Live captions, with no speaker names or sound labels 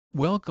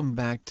Welcome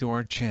back to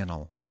our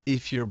channel.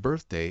 If your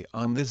birthday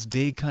on this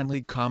day,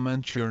 kindly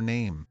comment your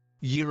name,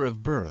 year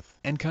of birth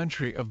and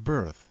country of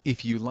birth.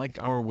 If you like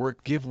our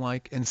work, give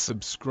like and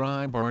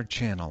subscribe our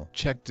channel.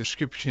 Check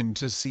description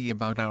to see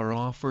about our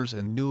offers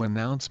and new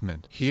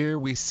announcement. Here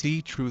we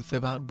see truth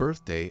about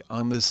birthday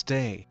on this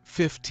day.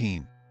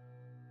 15.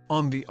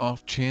 On the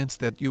off chance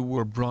that you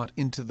were brought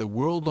into the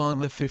world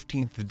on the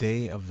 15th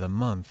day of the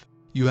month,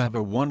 you have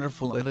a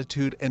wonderful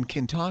attitude and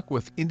can talk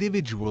with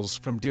individuals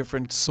from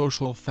different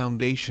social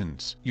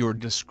foundations. Your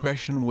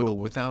discretion will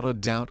without a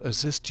doubt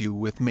assist you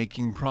with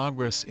making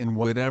progress in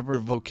whatever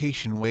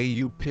vocation way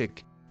you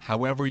pick.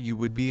 However, you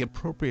would be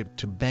appropriate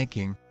to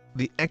banking,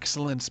 the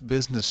excellence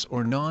business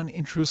or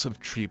non-intrusive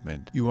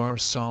treatment. You are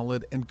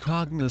solid and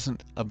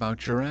cognizant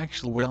about your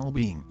actual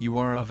well-being. You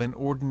are of an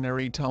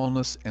ordinary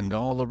tallness and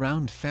all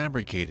around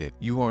fabricated.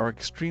 You are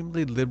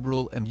extremely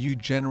liberal and you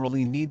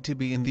generally need to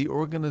be in the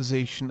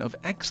organization of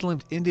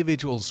excellent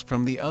individuals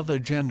from the other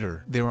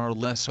gender. There are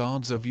less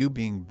odds of you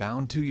being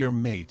bound to your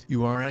mate.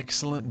 You are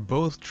excellent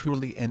both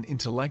truly and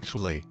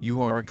intellectually.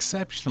 You are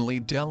exceptionally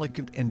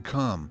delicate and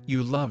calm.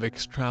 You love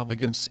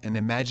extravagance and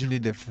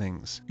imaginative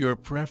things. Your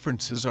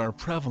preferences are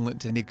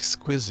prevalent and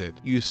exquisite.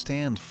 You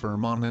stand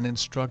firm on an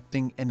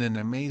instructing and an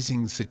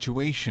amazing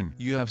situation.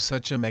 You have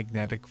such a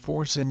magnetic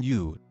force in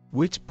you,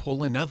 which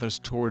pull in others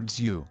towards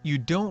you. You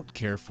don't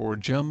care for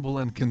jumble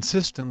and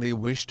consistently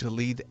wish to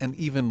lead an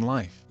even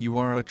life. You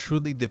are a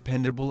truly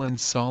dependable and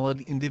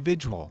solid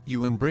individual.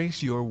 You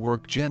embrace your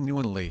work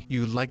genuinely.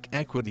 You like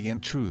equity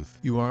and truth.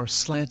 You are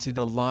slanted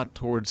a lot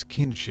towards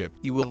kinship.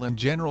 You will in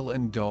general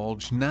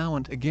indulge now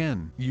and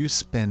again. You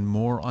spend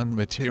more on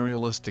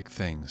materialistic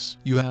things.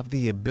 You have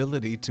the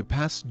ability to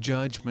pass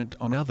judgment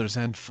on others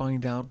and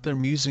find out their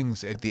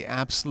musings at the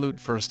absolute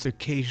first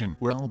occasion.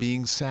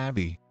 Well-being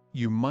savvy.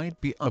 You might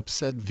be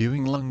upset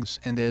viewing lungs,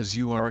 and as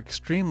you are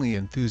extremely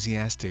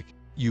enthusiastic,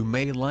 you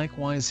may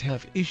likewise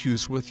have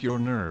issues with your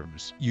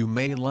nerves. You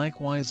may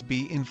likewise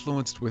be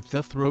influenced with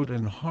the throat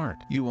and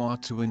heart. You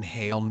ought to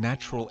inhale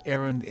natural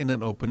air and in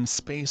an open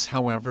space,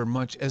 however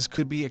much as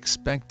could be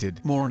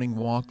expected. Morning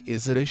walk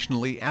is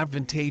additionally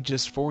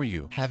advantageous for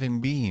you. Having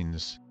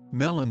beans,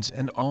 melons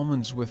and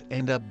almonds with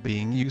end up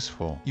being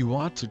useful. You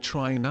ought to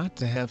try not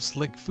to have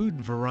slick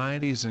food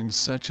varieties and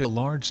such a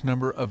large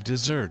number of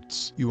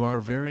desserts. You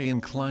are very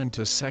inclined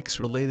to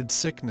sex-related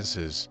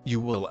sicknesses. You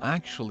will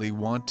actually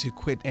want to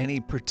quit any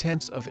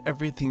pretense of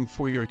everything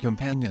for your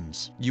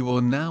companions. You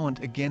will now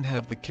and again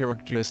have the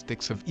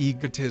characteristics of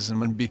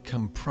egotism and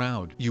become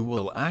proud. You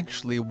will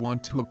actually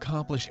want to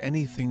accomplish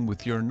anything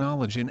with your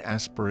knowledge and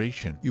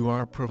aspiration. You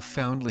are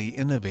profoundly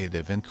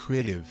innovative and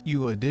creative.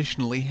 You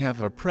additionally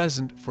have a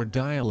present for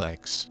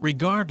dialects.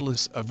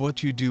 Regardless of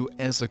what you do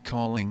as a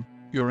calling,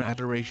 your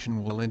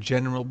adoration will in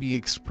general be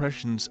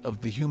expressions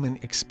of the human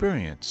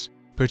experience,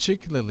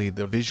 particularly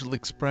the visual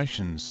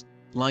expressions,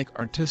 like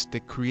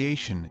artistic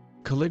creation,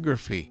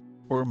 calligraphy,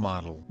 or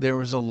model.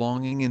 There is a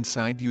longing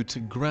inside you to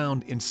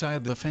ground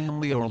inside the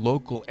family or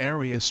local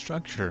area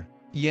structure,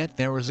 yet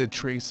there is a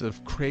trace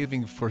of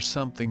craving for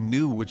something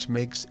new which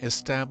makes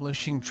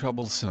establishing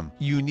troublesome.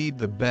 You need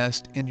the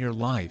best in your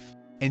life,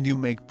 and you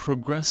make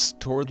progress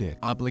toward it.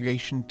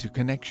 Obligation to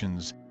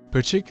connections,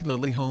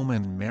 particularly home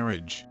and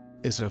marriage,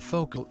 is a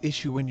focal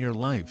issue in your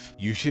life.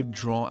 You should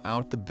draw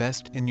out the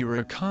best in your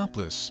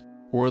accomplice,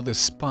 or the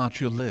spot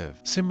you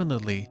live.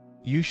 Similarly,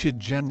 you should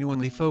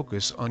genuinely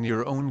focus on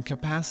your own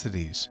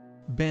capacities,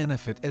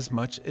 benefit as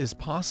much as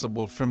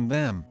possible from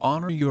them.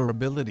 Honor your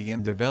ability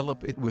and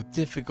develop it with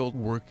difficult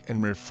work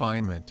and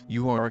refinement.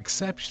 You are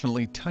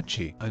exceptionally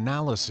touchy.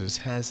 Analysis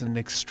has an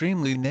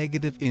extremely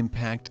negative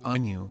impact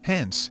on you.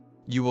 Hence,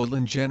 you will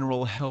in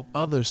general help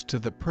others to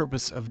the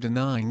purpose of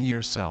denying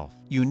yourself.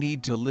 You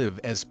need to live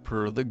as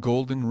per the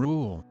golden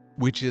rule,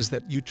 which is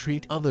that you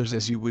treat others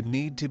as you would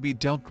need to be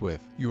dealt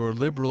with. You are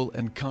liberal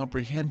and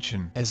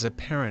comprehension. As a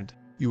parent,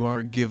 you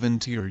are given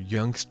to your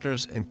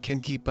youngsters and can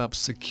keep up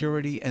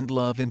security and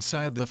love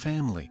inside the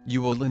family.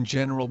 You will in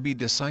general be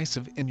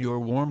decisive in your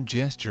warm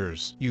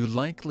gestures. You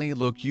likely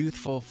look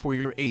youthful for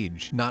your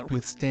age.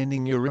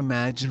 Notwithstanding your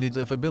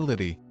imaginative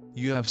ability,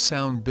 you have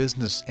sound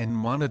business and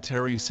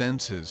monetary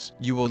senses.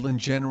 You will in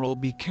general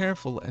be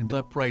careful and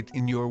upright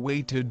in your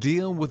way to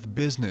deal with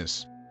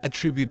business,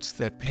 attributes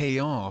that pay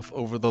off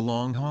over the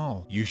long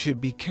haul. You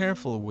should be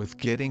careful with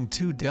getting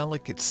too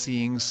delicate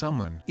seeing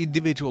someone.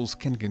 Individuals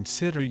can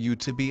consider you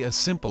to be a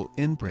simple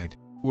inbred,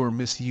 or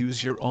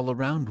misuse your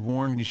all-around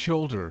worn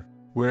shoulder,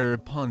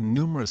 whereupon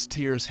numerous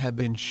tears have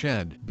been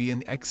shed. Be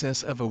in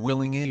excess of a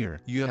willing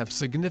ear. You have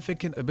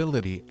significant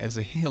ability as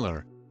a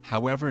healer,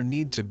 however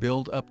need to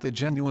build up the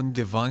genuine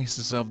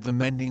devices of the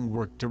mending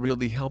work to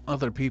really help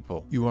other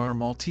people. You are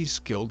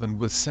multi-skilled and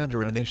with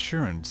center and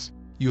assurance.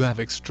 You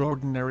have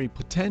extraordinary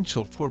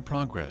potential for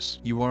progress.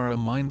 You are a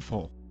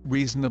mindful,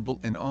 reasonable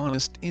and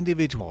honest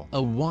individual.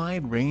 A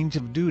wide range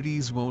of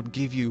duties won't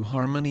give you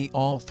harmony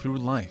all through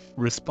life.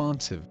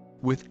 Responsive,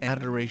 with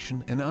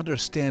adoration and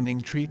understanding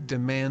treat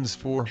demands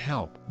for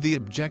help. The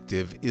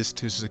objective is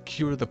to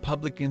secure the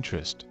public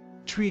interest.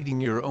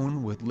 treating your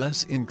own with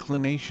less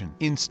inclination.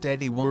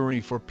 Instead,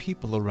 worry for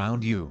people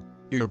around you.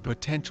 Your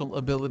potential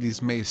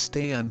abilities may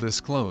stay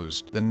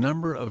undisclosed. The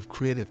number of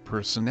creative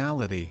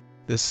personality,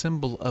 the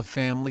symbol of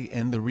family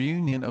and the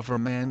reunion of a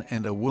man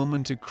and a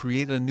woman to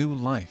create a new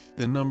life.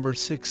 The number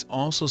 6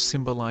 also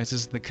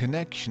symbolizes the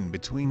connection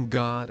between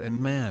God and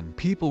man.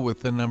 People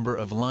with the number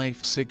of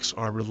life 6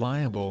 are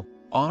reliable,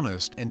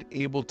 honest and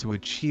able to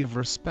achieve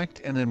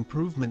respect and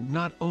improvement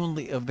not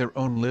only of their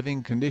own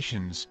living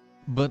conditions,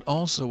 but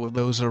also of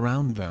those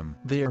around them.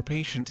 They are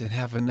patient and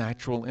have a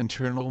natural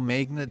internal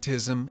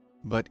magnetism,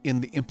 but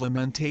in the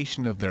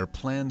implementation of their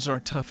plans are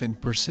tough and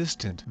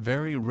persistent.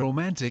 Very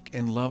romantic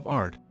and love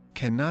art,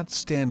 cannot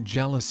stand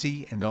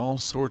jealousy and all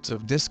sorts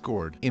of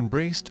discord.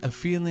 Embraced a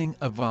feeling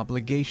of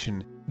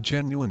obligation,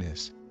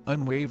 genuineness,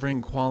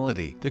 unwavering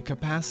quality, the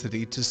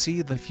capacity to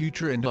see the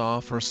future and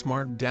offer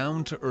smart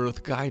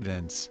down-to-earth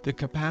guidance, the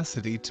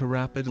capacity to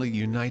rapidly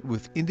unite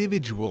with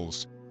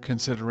individuals,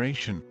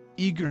 consideration,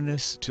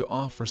 eagerness to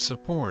offer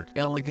support.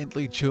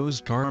 Elegantly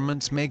chosen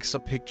garments makes a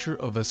picture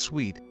of a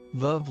sweet,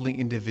 lovely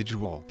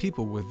individual.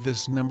 People with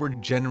this number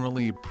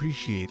generally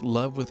appreciate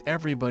love with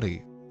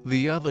everybody,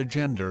 the other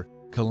gender,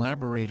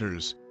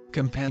 collaborators,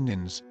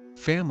 companions,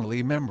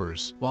 family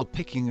members. While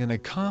picking an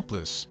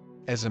accomplice,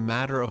 as a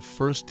matter of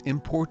first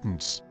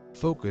importance,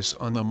 focus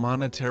on the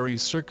monetary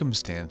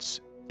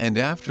circumstance, and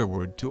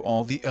afterward to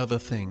all the other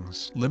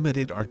things.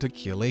 Limited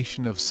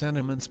articulation of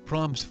sentiments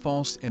prompts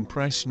false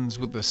impressions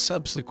with the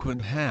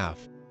subsequent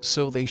half,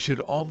 so they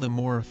should all the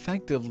more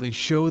effectively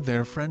show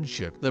their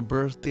friendship. The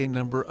birthday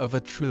number of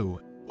a true,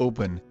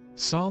 open,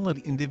 solid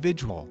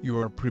individual. You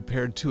are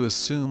prepared to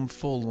assume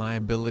full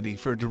liability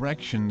for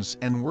directions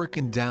and work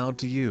endowed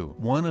to you.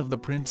 One of the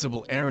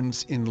principal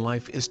errands in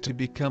life is to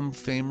become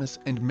famous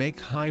and make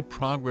high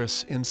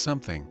progress in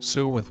something.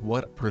 So with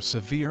what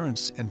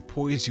perseverance and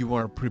poise you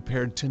are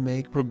prepared to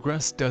make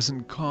progress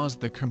doesn't cause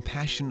the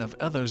compassion of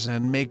others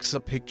and makes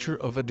a picture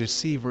of a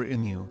deceiver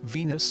in you.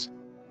 Venus.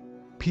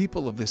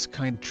 People of this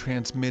kind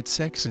transmit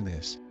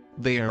sexiness.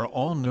 They are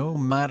all, no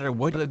matter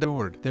what,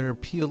 adored. Their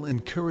appeal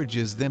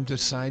encourages them to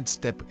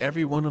sidestep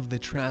every one of the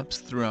traps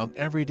throughout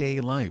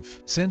everyday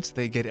life. Since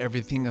they get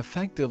everything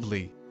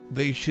effectively,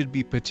 they should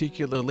be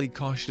particularly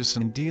cautious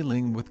in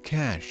dealing with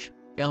cash,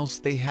 else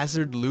they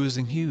hazard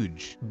losing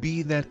huge.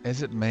 Be that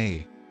as it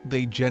may,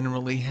 they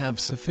generally have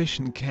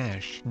sufficient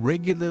cash.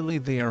 Regularly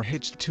they are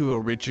hitched to a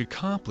rich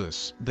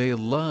accomplice. They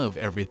love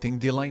everything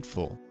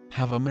delightful,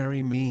 have a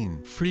merry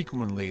mien.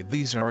 Frequently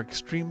these are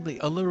extremely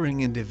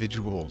alluring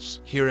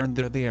individuals. Here and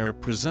there they are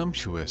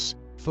presumptuous,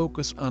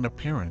 focus on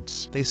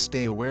appearance. They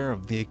stay aware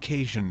of the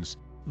occasions,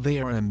 they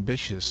are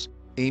ambitious,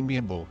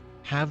 amiable,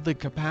 have the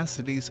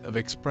capacities of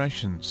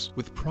expressions.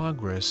 With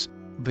progress,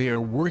 they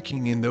are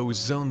working in those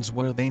zones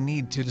where they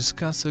need to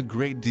discuss a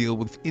great deal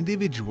with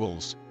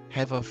individuals,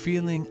 have a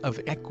feeling of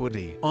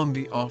equity. On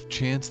the off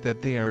chance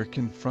that they are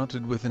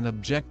confronted with an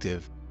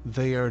objective,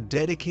 they are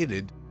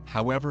dedicated,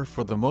 however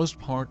for the most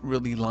part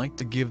really like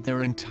to give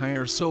their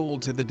entire soul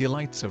to the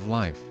delights of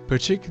life.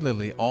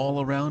 Particularly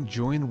all around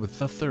join with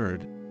the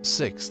 3rd,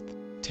 6th,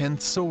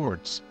 10th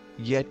swords,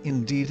 yet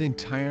indeed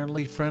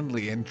entirely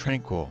friendly and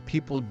tranquil.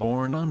 People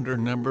born under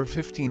number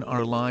 15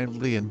 are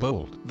lively and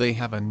bold. They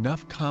have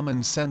enough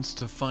common sense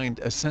to find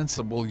a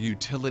sensible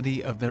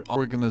utility of their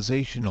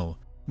organizational,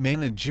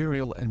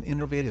 managerial and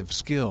innovative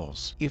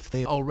skills. If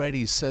they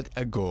already set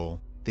a goal,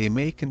 they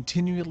may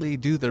continually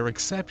do their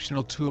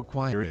exceptional to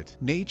acquire it.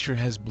 Nature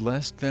has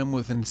blessed them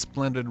with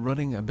splendid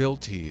running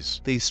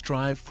abilities. They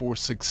strive for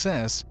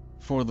success,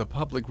 for the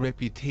public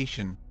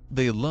reputation.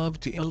 They love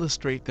to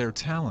illustrate their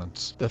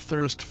talents. The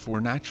thirst for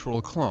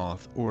natural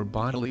cloth or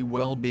bodily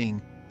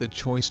well-being, the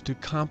choice to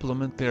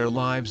complement their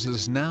lives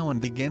is now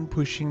and again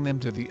pushing them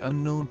to the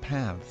unknown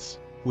paths,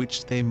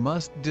 which they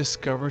must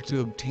discover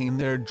to obtain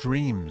their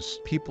dreams.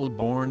 People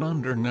born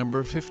under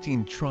number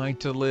 15 try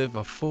to live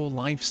a full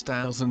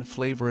lifestyles and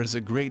flavor as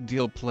a great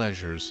deal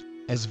pleasures,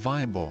 as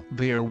viable.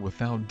 They are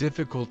without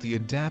difficulty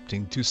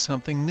adapting to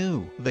something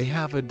new. They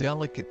have a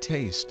delicate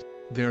taste,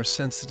 they're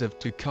sensitive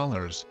to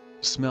colors,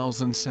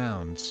 smells and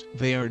sounds.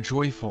 They are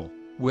joyful,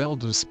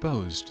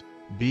 well-disposed,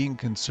 being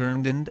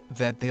concerned and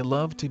that they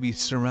love to be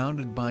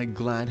surrounded by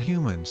glad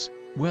humans,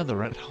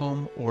 whether at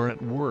home or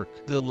at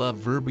work. The love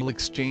verbal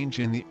exchange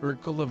in the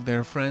circle of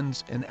their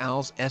friends and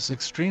als is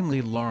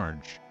extremely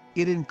large.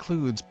 It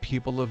includes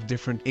people of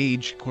different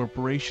age,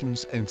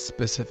 corporations and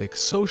specific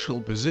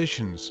social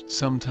positions.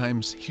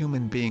 Sometimes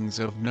human beings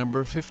of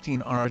number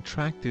 15 are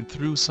attracted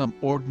through some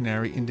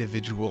ordinary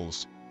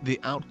individuals, the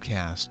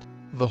outcast,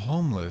 the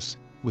homeless,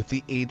 with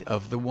the aid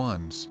of the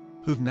ones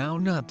who've now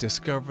not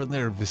discovered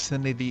their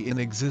vicinity in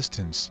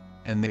existence,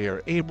 and they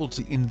are able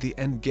to in the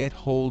end get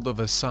hold of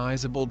a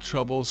sizable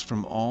troubles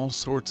from all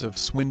sorts of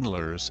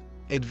swindlers,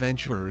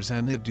 adventurers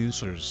and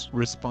seducers.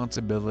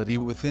 Responsibility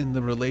within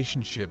the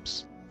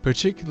relationships,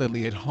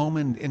 particularly at home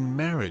and in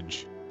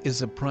marriage,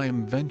 is a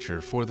prime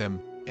venture for them,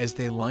 as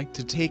they like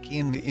to take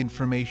in the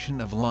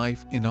information of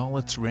life in all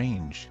its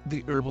range.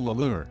 The herbal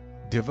allure,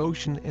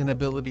 Devotion and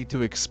ability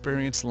to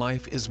experience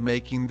life is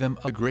making them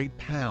a great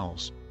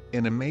pals,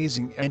 an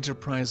amazing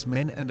enterprise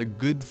men and a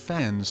good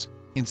fans,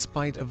 in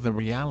spite of the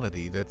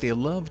reality that they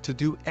love to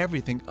do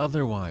everything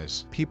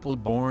otherwise. People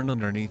born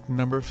underneath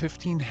number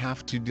 15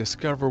 have to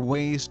discover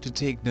ways to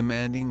take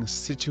demanding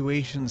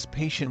situations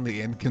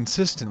patiently and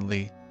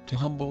consistently, to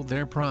humble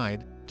their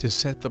pride, to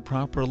set the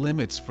proper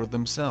limits for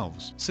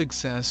themselves.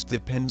 Success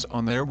depends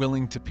on their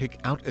willing to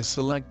pick out a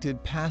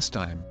selected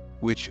pastime,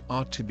 which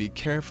ought to be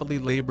carefully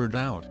labored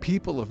out.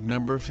 People of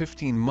number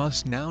 15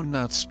 must now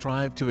not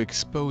strive to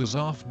expose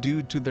off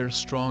due to their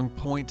strong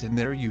point and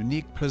their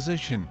unique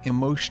position.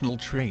 Emotional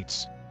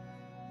traits.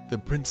 The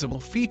principal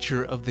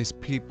feature of this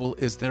people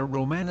is their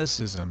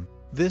romanticism.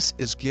 This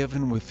is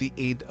given with the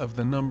aid of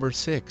the number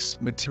 6.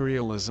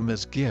 Materialism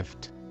is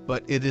gift,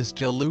 but it is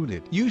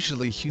diluted.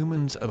 Usually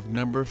humans of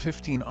number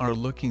 15 are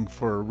looking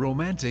for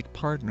romantic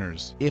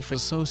partners. If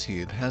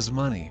associate has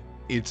money,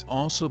 it's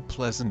also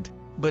pleasant,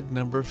 but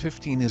number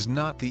 15 is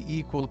not the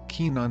equal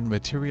keen on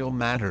material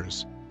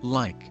matters,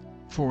 like,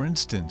 for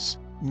instance,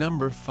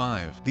 number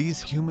 5.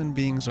 These human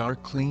beings are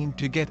clean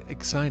to get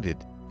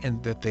excited,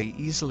 and that they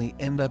easily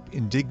end up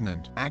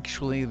indignant.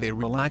 Actually they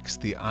relax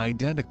the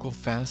identical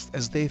fast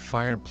as they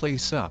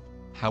fireplace up.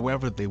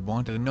 However they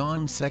want a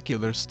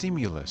non-secular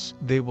stimulus.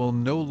 They will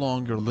no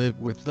longer live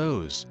with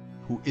those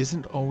who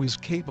isn't always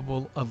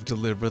capable of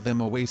deliver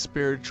them away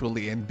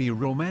spiritually and be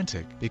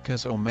romantic,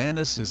 because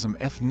romanticism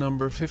F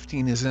number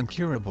 15 is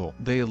incurable.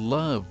 They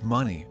love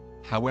money,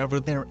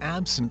 however their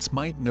absence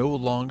might no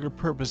longer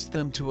purpose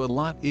them to a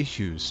lot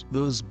issues.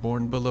 Those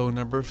born below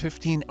number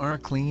 15 are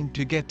clean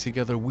to get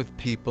together with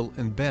people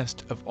and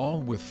best of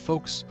all with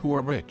folks who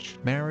are rich.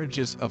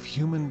 Marriages of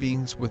human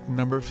beings with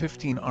number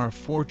 15 are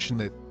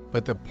fortunate,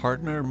 but the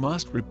partner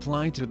must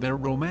reply to their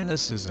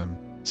romanticism,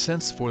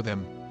 since for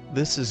them,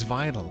 this is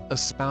vital. A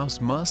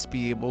spouse must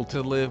be able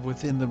to live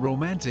within the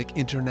romantic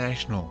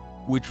international,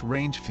 which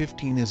range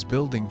 15 is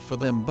building for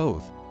them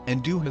both,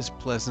 and do his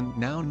pleasant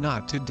now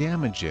not to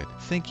damage it.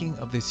 Thinking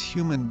of these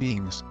human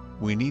beings,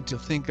 we need to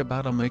think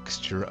about a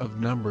mixture of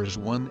numbers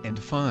 1 and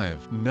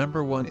 5.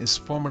 Number 1 is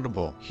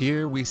formidable.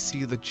 Here we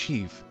see the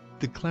chief,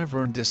 the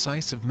clever and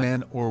decisive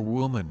man or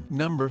woman.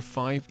 Number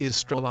 5 is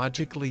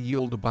astrologically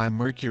ruled by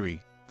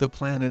Mercury, the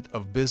planet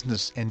of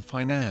business and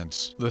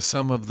finance. The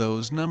sum of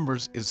those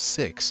numbers is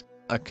 6,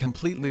 a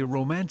completely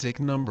romantic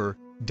number,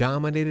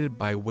 dominated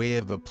by way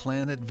of the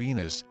planet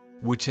Venus,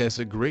 which has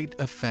a great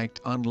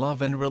effect on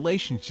love and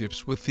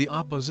relationships with the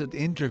opposite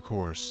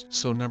intercourse.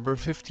 So number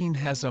 15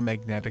 has a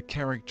magnetic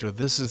character.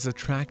 This is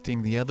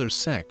attracting the other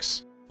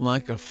sex,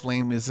 like a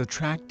flame is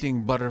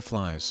attracting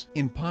butterflies.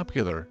 In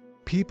popular,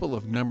 people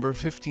of number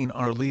 15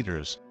 are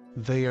leaders.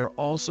 They are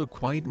also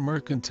quite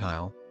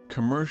mercantile,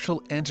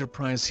 commercial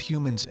enterprise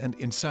humans, and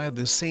inside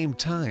the same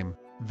time,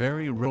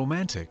 very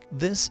romantic.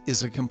 This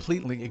is a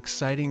completely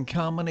exciting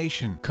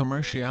combination.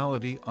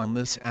 Commerciality on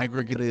this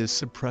aggregate is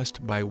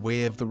suppressed by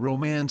way of the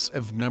romance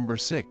of number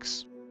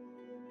 6.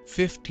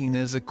 15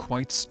 is a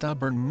quite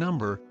stubborn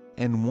number,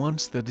 and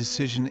once the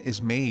decision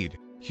is made,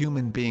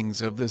 human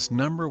beings of this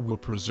number will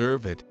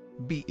preserve it,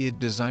 be it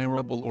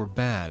desirable or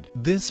bad.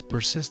 This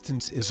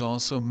persistence is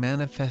also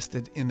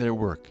manifested in their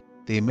work.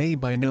 They may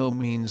by no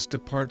means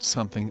depart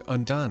something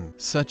undone.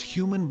 Such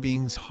human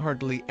beings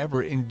hardly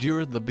ever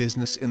endure the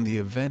business in the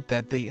event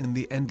that they in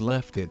the end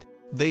left it.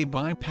 They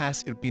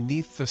bypass it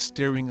beneath the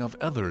steering of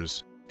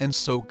others, and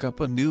soak up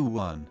a new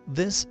one.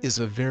 This is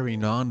a very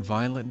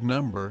non-violent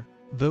number.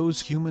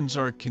 Those humans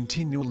are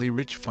continually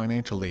rich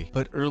financially,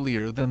 but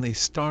earlier than they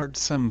start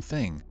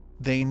something,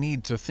 they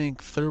need to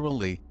think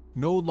thoroughly,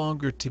 no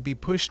longer to be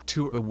pushed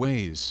to a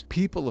ways.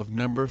 People of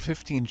number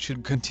 15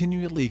 should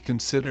continually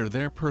consider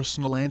their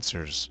personal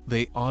answers.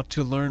 They ought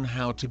to learn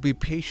how to be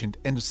patient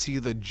and see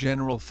the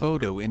general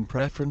photo in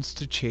preference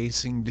to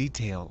chasing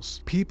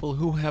details. People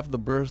who have the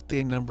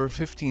birthday number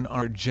 15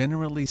 are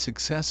generally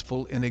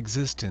successful in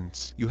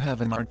existence. You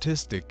have an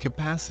artistic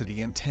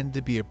capacity and tend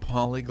to be a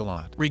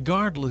polyglot.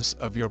 Regardless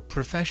of your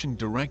profession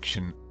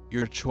direction,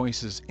 your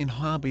choices in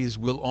hobbies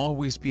will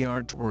always be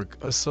artwork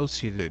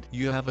associated.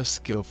 You have a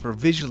skill for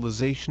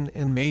visualization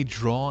and may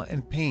draw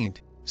and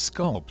paint,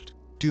 sculpt,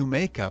 do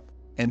makeup,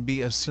 and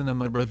be a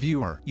cinema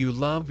reviewer. You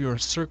love your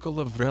circle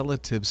of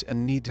relatives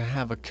and need to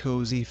have a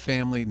cozy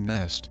family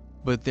nest,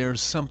 but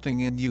there's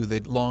something in you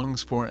that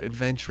longs for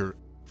adventure,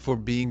 for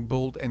being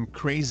bold and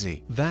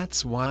crazy.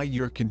 That's why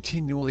you're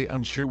continually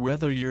unsure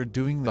whether you're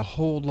doing the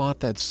whole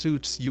lot that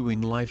suits you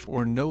in life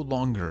or no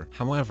longer.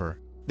 However,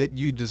 that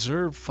you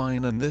deserve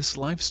fine in this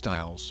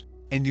lifestyles,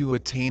 and you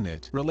attain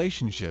it.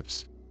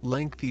 Relationships,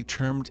 lengthy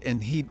termed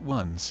and heat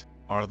ones,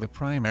 are the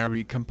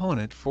primary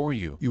component for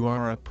you. You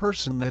are a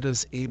person that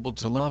is able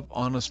to love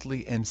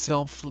honestly and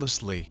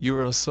selflessly.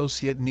 Your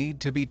associate need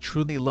to be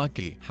truly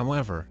lucky.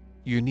 However,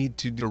 you need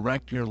to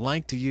direct your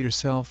like to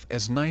yourself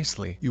as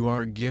nicely. You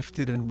are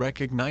gifted and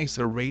recognize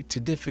a rate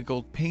to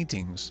difficult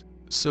paintings,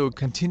 so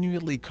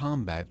continually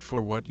combat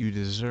for what you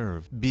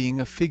deserve. Being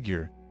a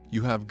figure,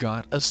 you have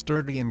got a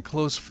sturdy and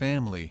close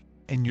family,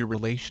 and your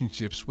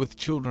relationships with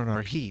children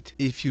are heat.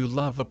 If you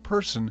love a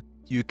person,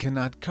 You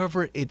cannot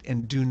cover it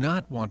and do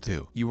not want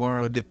to. You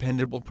are a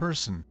dependable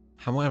person,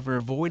 however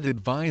avoid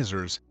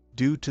advisors,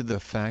 due to the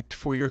fact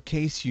for your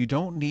case you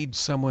don't need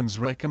someone's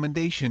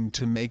recommendation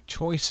to make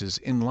choices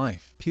in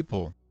life.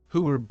 People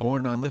who were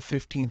born on the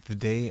 15th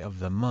day of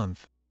the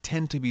month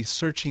tend to be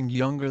searching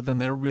younger than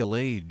their real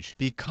age.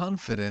 Be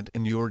confident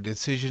in your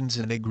decisions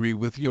and agree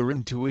with your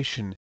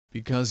intuition,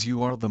 because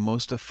you are the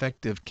most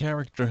effective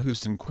character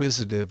who's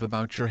inquisitive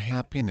about your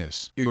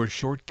happiness. Your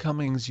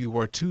shortcomings: you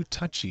are too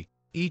touchy.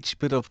 Each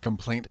bit of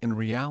complaint in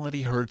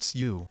reality hurts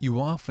you. You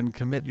often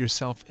commit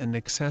yourself an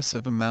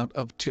excessive amount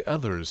to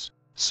others,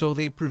 so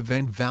they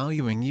prevent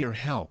valuing your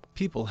help.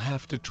 People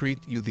have to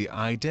treat you the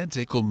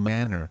identical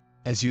manner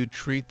as you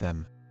treat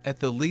them. At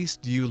the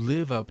least you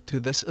live up to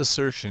this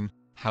assertion.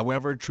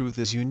 However, truth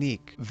is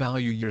unique.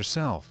 Value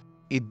yourself.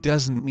 It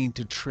doesn't mean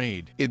to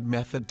trade it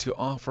method to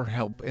offer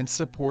help and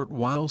support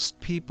whilst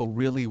people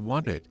really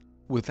want it,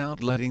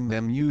 without letting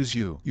them use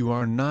you. You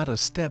are not a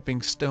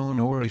stepping stone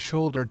or a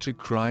shoulder to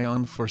cry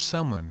on for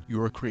someone.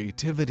 Your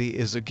creativity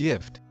is a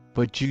gift,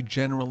 but you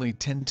generally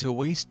tend to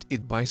waste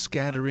it by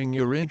scattering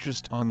your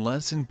interest on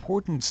less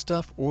important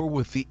stuff or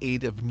with the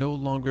aid of no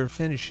longer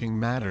finishing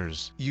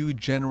matters. You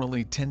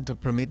generally tend to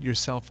permit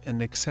yourself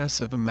an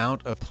excessive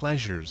amount of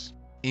pleasures,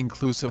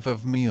 inclusive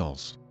of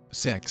meals,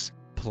 sex,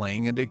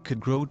 playing, and it could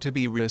grow to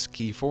be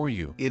risky for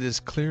you. It is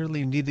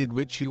clearly needed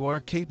which you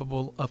are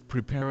capable of.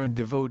 Prepare and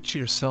devote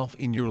yourself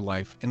in your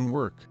life and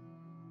work.